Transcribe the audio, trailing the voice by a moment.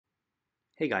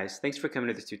Hey guys, thanks for coming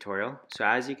to this tutorial. So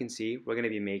as you can see, we're going to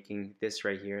be making this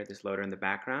right here, this loader in the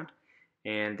background.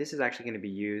 And this is actually going to be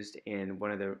used in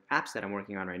one of the apps that I'm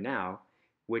working on right now,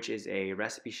 which is a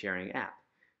recipe sharing app.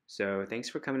 So thanks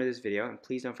for coming to this video, and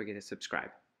please don't forget to subscribe.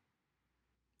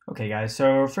 Okay guys,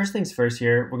 so first things first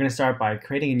here, we're going to start by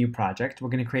creating a new project. We're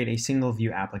going to create a single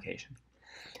view application.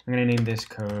 I'm going to name this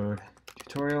code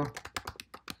tutorial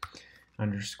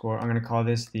underscore. I'm going to call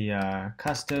this the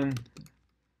custom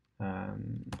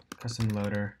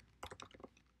loader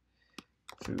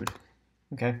food.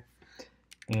 Okay,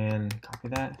 and copy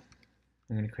that.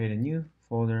 I'm going to create a new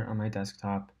folder on my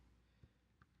desktop.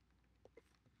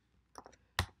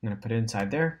 I'm going to put it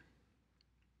inside there.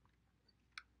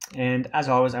 And as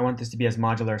always, I want this to be as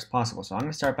modular as possible. So I'm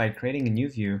going to start by creating a new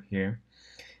view here.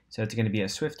 So it's going to be a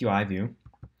SwiftUI view.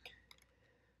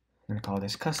 I'm going to call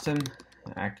this custom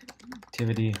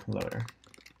activity loader.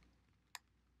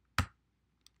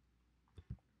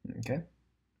 Okay.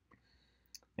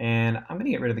 And I'm going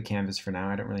to get rid of the canvas for now.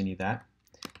 I don't really need that.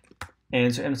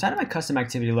 And so inside of my custom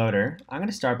activity loader, I'm going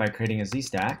to start by creating a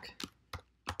Z-stack.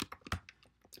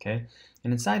 Okay.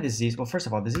 And inside this Z, well, first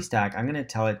of all, the Z-stack, I'm going to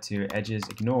tell it to edges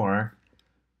ignore.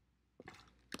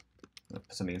 I'll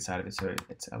put something inside of it so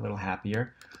it's a little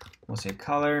happier. We'll say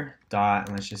color dot,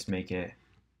 and let's just make it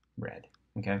red.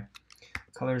 Okay.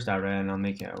 Colors dot red, and I'll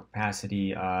make an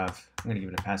opacity of, I'm going to give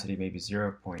it an opacity maybe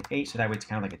 0.8, so that way it's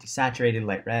kind of like a desaturated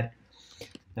light red.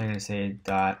 Then I'm going to say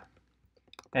dot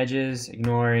edges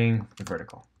ignoring the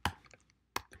vertical.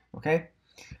 Okay.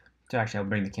 So actually, I'll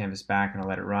bring the canvas back and I'll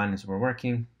let it run as we're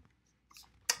working.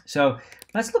 So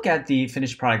let's look at the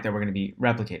finished product that we're going to be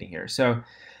replicating here. So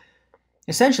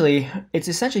essentially, it's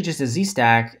essentially just a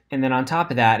Z-stack, and then on top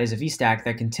of that is a V-stack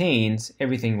that contains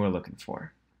everything we're looking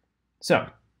for. So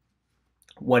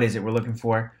what is it we're looking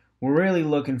for? We're really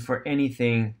looking for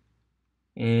anything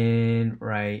in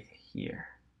right here.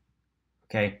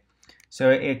 Okay, so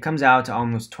it comes out to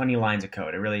almost 20 lines of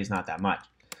code. It really is not that much.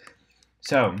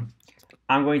 So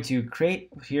I'm going to create,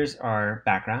 here's our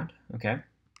background, okay?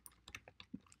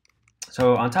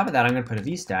 So on top of that, I'm going to put a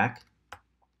V-stack,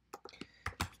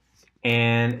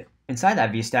 and inside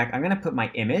that V-stack, I'm going to put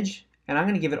my image, and I'm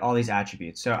going to give it all these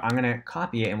attributes. So I'm going to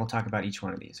copy it, and we'll talk about each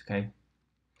one of these, okay?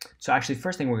 So actually,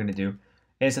 first thing we're going to do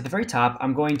is at the very top,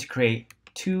 I'm going to create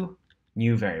two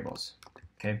new variables,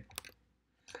 okay?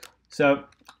 So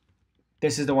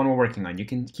this is the one we're working on. You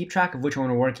can keep track of which one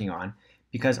we're working on,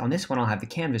 because on this one, I'll have the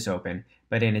canvas open,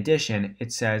 but in addition,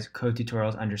 it says code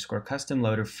tutorials underscore custom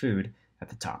loader food at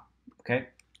the top. Okay,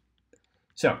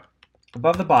 so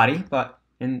above the body, but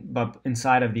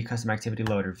inside of the custom activity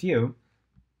loader view,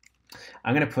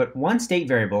 I'm going to put one state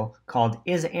variable called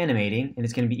isAnimating, and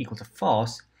it's going to be equal to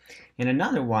false, and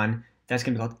another one that's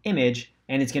going to be called image,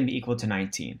 and it's going to be equal to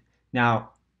 19.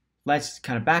 Now, let's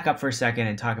kind of back up for a second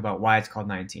and talk about why it's called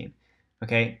 19.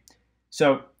 Okay,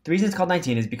 so the reason it's called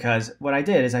 19 is because what I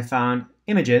did is I found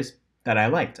images that I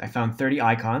liked. I found 30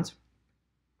 icons,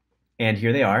 and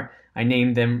here they are. I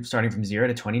named them starting from 0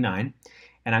 to 29,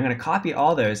 and I'm going to copy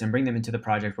all those and bring them into the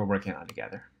project we're working on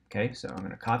together. Okay, so I'm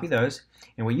going to copy those,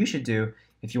 and what you should do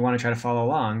if you want to try to follow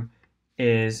along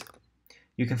is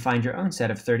you can find your own set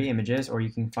of 30 images, or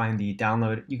you can find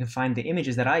the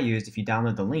images that I used. If you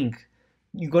download the link,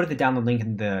 you go to the download link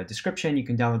in the description, you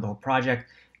can download the whole project,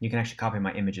 you can actually copy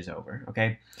my images over.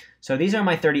 Okay, so these are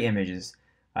my 30 images,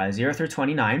 0 through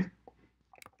 29,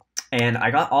 and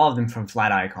I got all of them from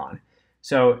Flat Icon.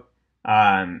 So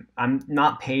I'm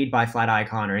not paid by Flat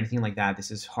Icon or anything like that.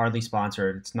 This is hardly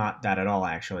sponsored. It's not that at all,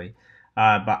 actually.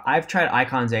 But I've tried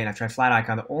Icons A and I've tried Flat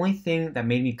Icon. The only thing that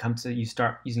made me come to you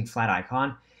start using Flat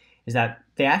Icon is that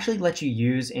they actually let you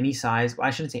use any size. Well,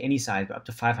 I shouldn't say any size, but up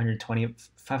to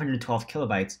 512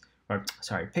 kilobytes, or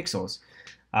sorry, pixels,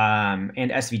 and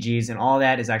SVGs, and all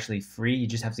that is actually free. You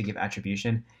just have to give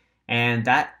attribution, and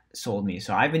that sold me.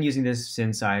 So I've been using this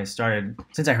since I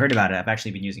heard about it. I've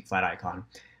actually been using Flat Icon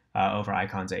over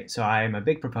Icons 8. So I'm a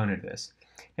big proponent of this.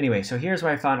 Anyway, so here's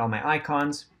where I found all my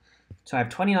icons. So I have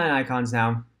 29 icons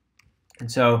now.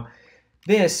 And so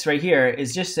this right here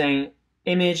is just saying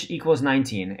image equals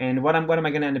 19. And what am I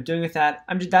going to end up doing with that?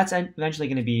 That's eventually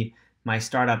going to be my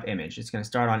startup image. It's going to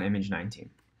start on image 19.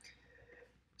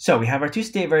 So we have our two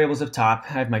state variables up top.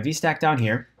 I have my VStack down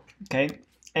here. Okay.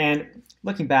 And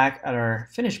looking back at our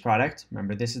finished product,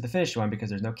 remember this is the finished one because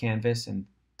there's no canvas, and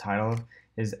the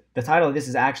title of this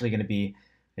is actually going to be,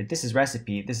 this is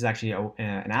recipe. This is actually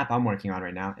an app I'm working on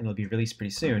right now, and it'll be released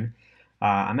pretty soon.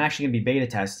 I'm actually going to be beta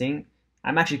testing.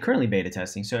 I'm actually currently beta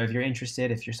testing. So if you're interested,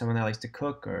 if you're someone that likes to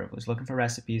cook or was looking for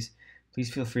recipes,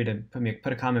 please feel free to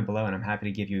put a comment below, and I'm happy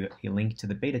to give you a link to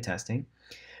the beta testing.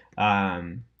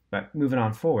 but moving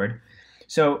on forward.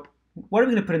 So what are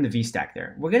we going to put in the VStack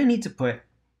there? We're going to need to put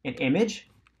an image,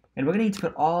 and we're going to need to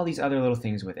put all these other little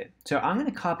things with it. So I'm going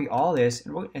to copy all this,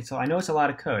 and so I know it's a lot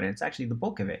of code, and it's actually the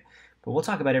bulk of it, but we'll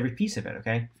talk about every piece of it,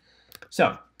 okay?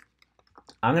 So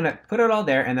I'm going to put it all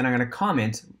there, and then I'm going to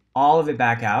comment all of it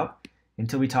back out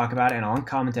until we talk about it, and I'll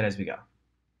uncomment it as we go,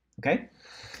 okay?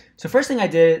 So first thing I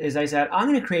did is I said, I'm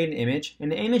going to create an image,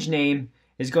 and the image name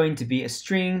is going to be a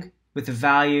string with a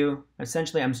value.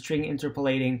 Essentially, I'm string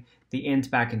interpolating the int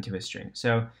back into a string.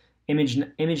 So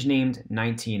image named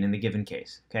 19 in the given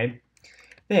case, okay?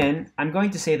 Then I'm going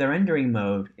to say the rendering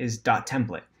mode is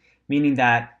 .template, meaning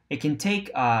that it can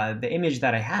take the image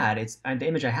that I had. The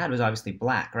image I had was obviously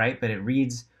black, right? But it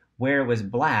reads where it was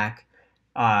black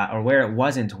or where it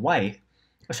wasn't white,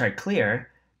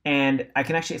 clear. And I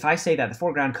can actually, if I say that the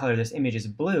foreground color of this image is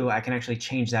blue, I can actually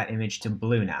change that image to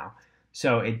blue now.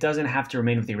 So it doesn't have to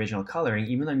remain with the original coloring,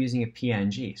 even though I'm using a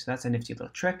PNG. So that's a nifty little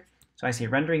trick. So I say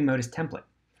rendering mode is template.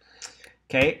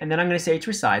 Okay, and then I'm going to say it's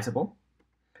resizable.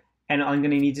 And I'm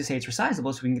going to need to say it's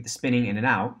resizable so we can get the spinning in and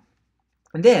out.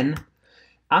 And then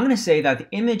I'm going to say that the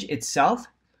image itself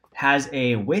has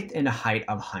a width and a height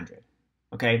of 100.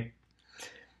 Okay,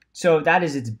 so that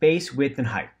is its base width and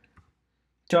height.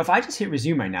 So if I just hit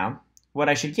resume right now, what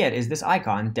I should get is this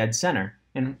icon dead center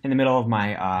in the middle of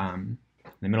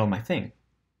my thing.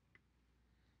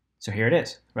 So here it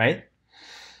is, right?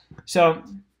 So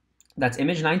that's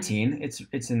image 19.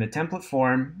 It's in the template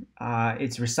form.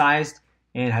 It's resized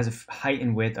and it has a height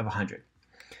and width of 100.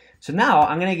 So now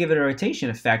I'm going to give it a rotation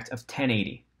effect of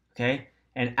 1080. Okay,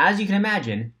 and as you can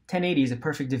imagine, 1080 is a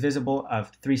perfect divisible of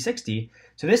 360.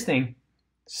 So this thing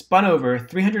spun over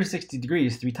 360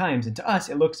 degrees 3 times, and to us,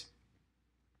 it looks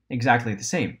exactly the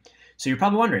same. So you're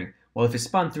probably wondering, well, if it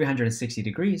spun 360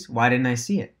 degrees, why didn't I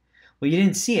see it? Well, you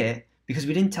didn't see it because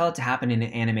we didn't tell it to happen in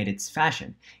an animated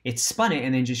fashion. It spun it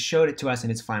and then just showed it to us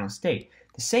in its final state.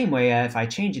 The same way, if I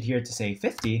change it here to, say,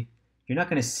 50, you're not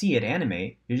going to see it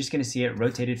animate. You're just going to see it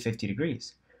rotated 50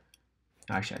 degrees.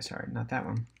 Actually, sorry, not that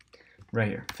one. Right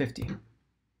here, 50.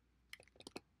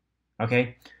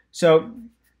 Okay, so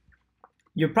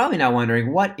you're probably now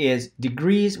wondering, what is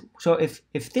degrees? So if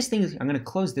this thing is, I'm going to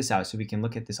close this out so we can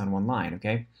look at this on one line,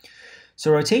 okay?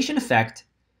 So rotation effect,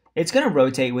 it's going to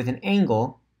rotate with an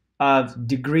angle of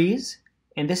degrees,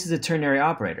 and this is a ternary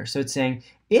operator. So it's saying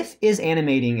if is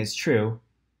animating is true,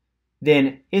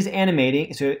 then is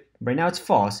animating, so right now it's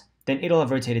false, then it'll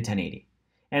have rotated 1080.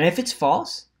 And if it's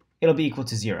false, it'll be equal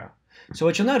to 0. So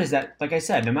what you'll notice that, like I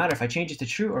said, no matter if I change it to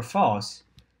true or false,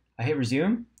 I hit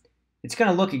resume, it's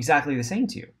going to look exactly the same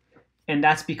to you. And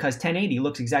that's because 1080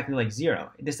 looks exactly like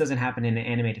 0. This doesn't happen in an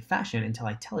animated fashion until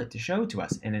I tell it to show to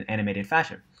us in an animated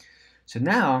fashion. So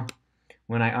now,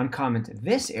 when I uncomment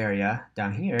this area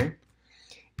down here,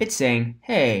 it's saying,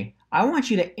 hey, I want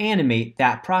you to animate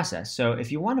that process. So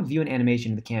if you want to view an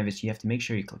animation in the canvas, you have to make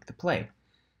sure you click the play.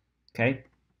 Okay?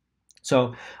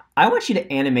 So I want you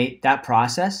to animate that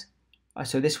process.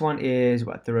 So this one is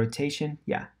what? The rotation?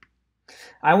 Yeah.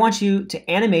 I want you to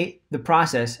animate the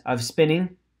process of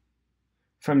spinning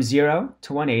from 0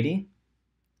 to 180,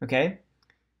 okay?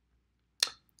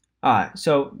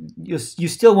 So you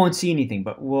still won't see anything,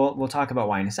 but we'll talk about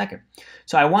why in a second.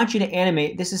 So I want you to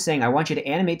animate, this is saying I want you to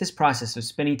animate this process of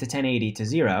spinning to 1080 to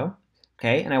 0,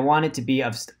 okay? And I want it to be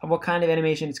of what kind of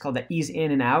animation? It's called the ease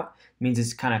in and out. It means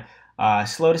it's kind of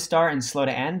slow to start and slow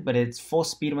to end, but it's full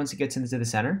speed once it gets into the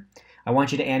center. I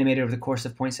want you to animate it over the course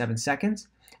of 0.7 seconds.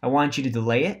 I want you to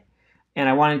delay it, and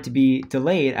I want it to be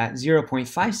delayed at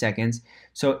 0.5 seconds.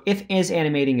 So if is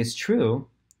animating is true,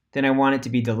 then I want it to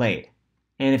be delayed.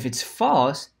 And if it's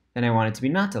false, then I want it to be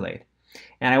not delayed.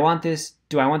 And I want this,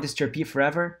 do I want this to repeat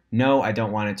forever? No, I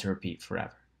don't want it to repeat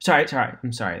forever.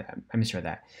 I'm sorry, I misread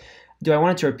that. Do I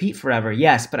want it to repeat forever?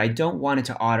 Yes, but I don't want it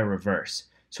to auto reverse.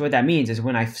 So what that means is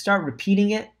when I start repeating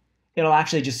it, it'll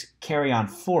actually just carry on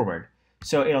forward.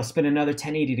 So it'll spin another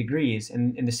 1080 degrees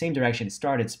in the same direction it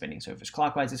started spinning. So if it's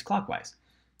clockwise, it's clockwise.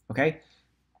 Okay?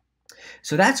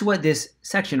 So that's what this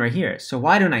section right here is. So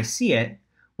why don't I see it?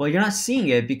 Well, you're not seeing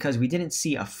it because we didn't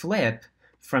see a flip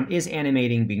from is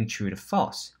animating being true to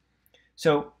false.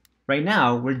 So right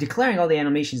now, we're declaring all the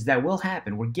animations that will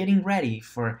happen. We're getting ready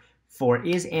for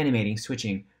is animating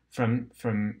switching from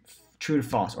true to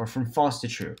false or from false to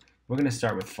true. We're going to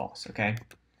start with false, okay?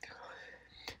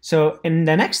 So, and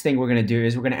the next thing we're going to do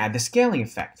is we're going to add the scaling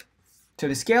effect. So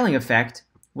the scaling effect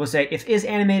will say if is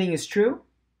animating is true,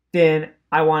 then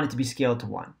I want it to be scaled to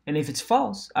 1. And if it's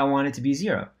false, I want it to be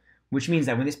 0, which means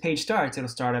that when this page starts, it'll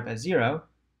start up at 0,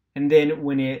 and then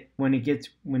when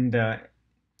the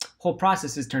whole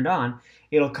process is turned on,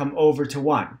 it'll come over to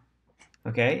 1.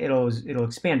 Okay, it'll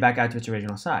expand back out to its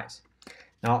original size.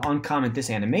 Now I'll uncomment this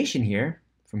animation here,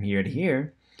 from here to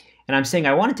here, and I'm saying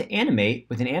I want it to animate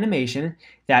with an animation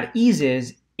that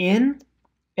eases in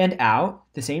and out,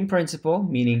 the same principle,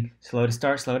 meaning slow to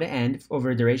start, slow to end, over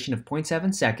a duration of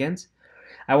 0.7 seconds.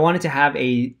 I want it to have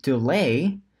a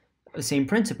delay, the same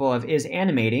principle of is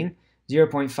animating,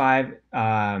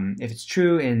 0.5 if it's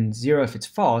true and 0 if it's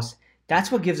false.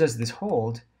 That's what gives us this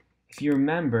hold. If you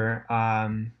remember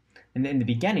in the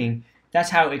beginning, that's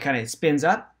how it kind of spins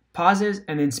up, pauses,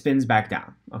 and then spins back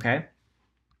down, okay?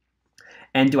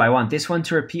 And do I want this one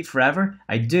to repeat forever?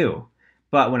 I do.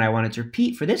 But when I want it to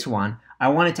repeat for this one, I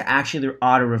want it to actually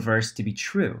auto-reverse to be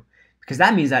true. Because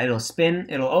that means that it'll spin,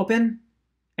 it'll open,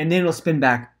 and then it'll spin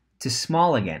back to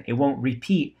small again. It won't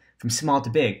repeat from small to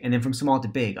big, and then from small to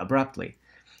big abruptly.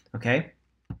 Okay?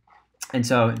 And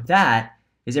so that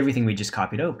is everything we just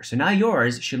copied over. So now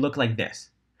yours should look like this.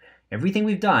 Everything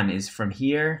we've done is from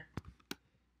here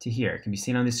to here. It can be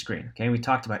seen on this screen. Okay? We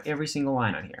talked about every single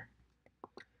line on here.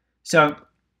 So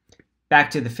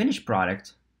back to the finished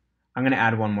product, I'm going to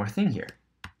add one more thing here.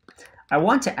 I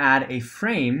want to add a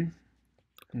frame.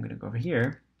 I'm going to go over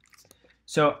here.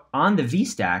 So on the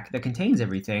VStack that contains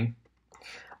everything,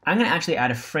 I'm going to actually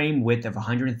add a frame width of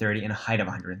 130 and a height of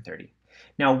 130.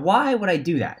 Now, why would I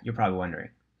do that? You're probably wondering.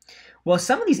 Well,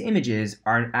 some of these images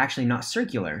are actually not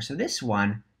circular. So this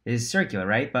one is circular,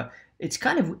 right? But it's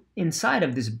kind of inside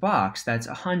of this box that's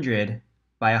 100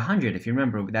 by 100. If you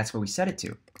remember, that's what we set it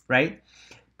to, right?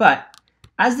 But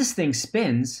as this thing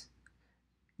spins,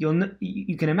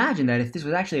 you can imagine that if this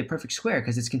was actually a perfect square,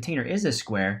 because its container is a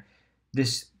square,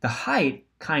 the height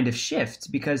kind of shifts,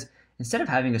 because instead of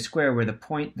having a square where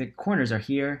the corners are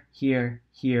here, here,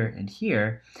 here, and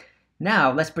here,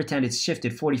 now let's pretend it's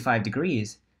shifted 45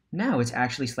 degrees. Now it's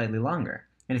actually slightly longer.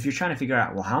 And if you're trying to figure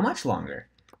out, well, how much longer?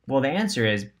 Well, the answer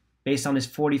is, based on this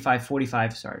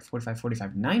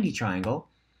 45-45-90 triangle,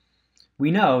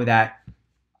 we know that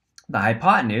the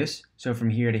hypotenuse, so from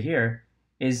here to here,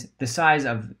 is the size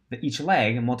of each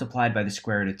leg multiplied by the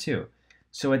square root of 2.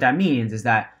 So what that means is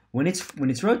that when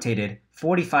it's rotated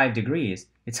 45 degrees,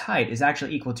 its height is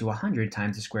actually equal to 100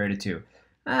 times the square root of 2.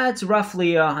 That's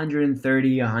roughly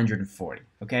 130, 140,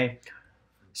 okay?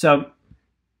 So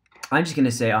I'm just going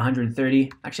to say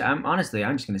 130. Actually, I'm just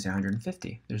going to say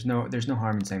 150. There's no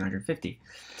harm in saying 150.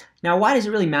 Now, why does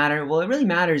it really matter? Well, it really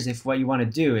matters if what you want to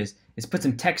do is put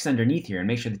some text underneath here and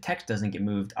make sure the text doesn't get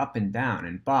moved up and down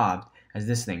and bobbed as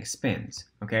this thing spins,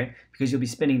 okay? Because you'll be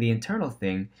spinning the internal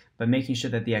thing, but making sure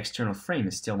that the external frame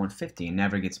is still 150 and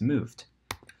never gets moved,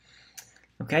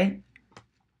 okay?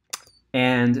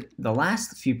 And the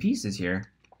last few pieces here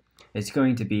is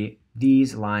going to be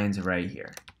these lines right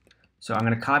here. So I'm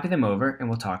going to copy them over, and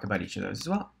we'll talk about each of those as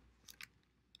well.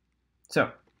 So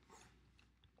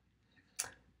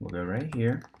we'll go right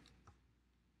here.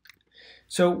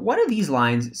 So what do these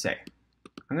lines say?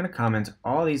 I'm going to comment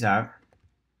all these out.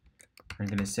 I'm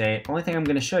going to say, only thing I'm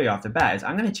going to show you off the bat is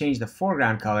I'm going to change the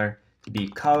foreground color to be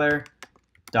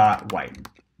color.white.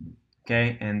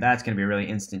 Okay, and that's going to be a really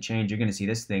instant change. You're going to see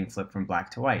this thing flip from black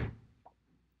to white.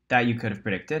 That you could have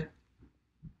predicted.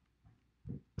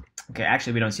 Okay,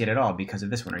 actually we don't see it at all because of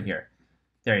this one right here.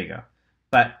 There you go.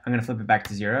 But I'm going to flip it back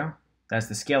to 0. That's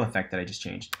the scale effect that I just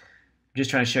changed. I'm just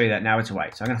trying to show you that now it's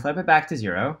white. So I'm going to flip it back to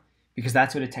 0 because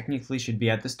that's what it technically should be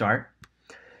at the start.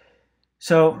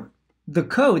 So the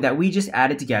code that we just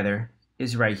added together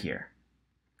is right here.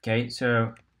 Okay,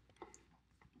 so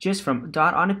just from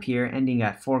dot on appear ending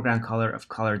at foreground color of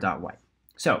color.white.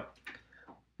 So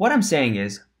what I'm saying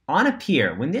is on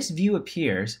appear, when this view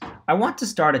appears, I want to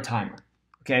start a timer.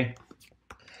 Okay,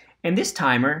 and this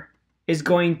timer is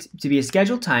going to be a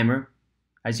scheduled timer.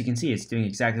 As you can see, it's doing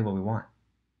exactly what we want.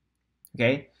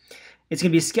 Okay, it's going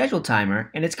to be a scheduled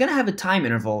timer, and it's going to have a time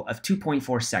interval of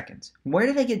 2.4 seconds. Where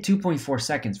did I get 2.4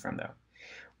 seconds from, though?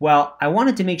 Well, I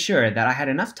wanted to make sure that I had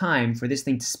enough time for this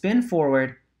thing to spin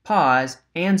forward, pause,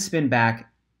 and spin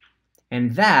back,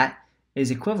 and that is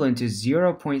equivalent to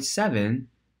 0.7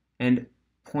 and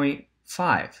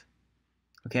 0.5.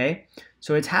 Okay,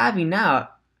 so it's having now,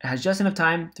 it has just enough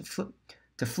time to flip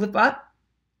up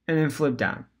and then flip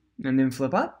down, and then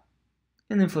flip up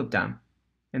and then flip down,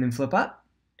 and then flip up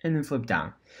and then flip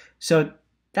down. So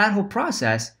that whole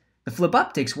process, the flip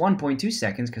up takes 1.2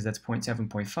 seconds because that's 0.7,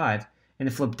 0.5, and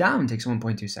the flip down takes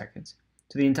 1.2 seconds.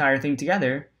 So the entire thing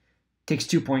together takes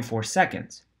 2.4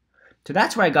 seconds. So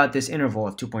that's where I got this interval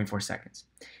of 2.4 seconds.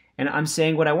 And I'm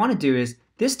saying what I want to do is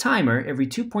this timer, every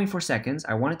 2.4 seconds,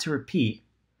 I want it to repeat.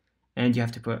 And you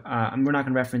have to put, we're not going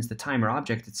to reference the timer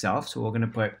object itself, so we're going to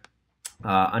put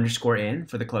underscore in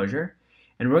for the closure.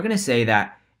 And we're going to say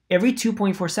that every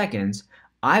 2.4 seconds,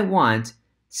 I want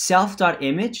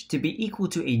self.image to be equal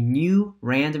to a new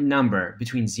random number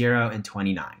between 0 and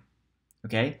 29.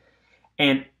 Okay?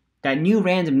 And that new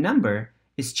random number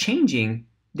is changing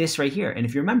this right here. And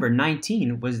if you remember,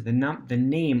 19 was the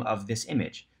name of this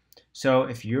image. So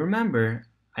if you remember,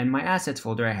 in my assets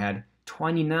folder, I had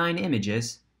 29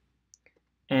 images.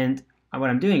 And what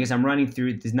I'm doing is I'm running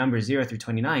through these numbers 0 through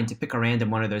 29 to pick a random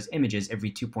one of those images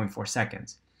every 2.4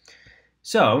 seconds.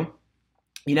 So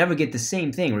you never get the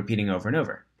same thing repeating over and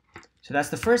over. So that's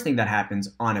the first thing that happens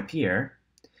on appear.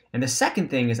 And the second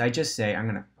thing is I just say,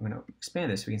 I'm gonna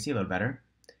expand this so we can see a little better.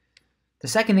 The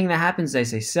second thing that happens is I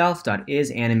say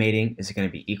self.isAnimating is going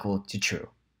to be equal to true.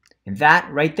 And that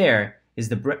right there is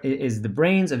the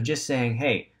brains of just saying,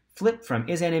 hey, flip from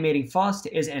isAnimating false to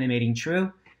isAnimating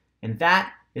true. And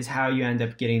that is how you end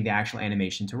up getting the actual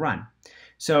animation to run.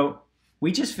 So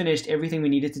we just finished everything we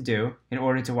needed to do in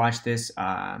order to watch this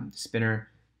spinner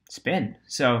spin.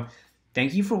 So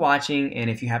thank you for watching. And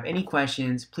if you have any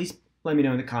questions, please let me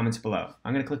know in the comments below.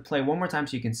 I'm going to click play one more time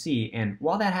so you can see. And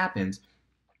while that happens,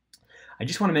 I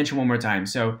just want to mention one more time.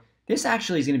 So this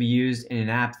actually is going to be used in an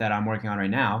app that I'm working on right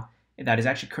now that is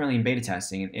actually currently in beta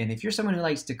testing. And if you're someone who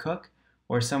likes to cook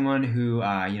or someone who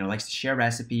likes to share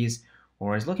recipes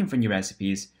or is looking for new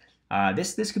recipes,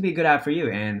 this could be a good app for you.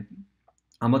 And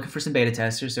I'm looking for some beta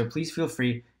testers, so please feel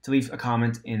free to leave a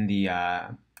comment in the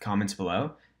comments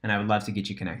below, and I would love to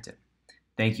get you connected.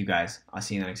 Thank you guys. I'll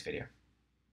see you in the next video.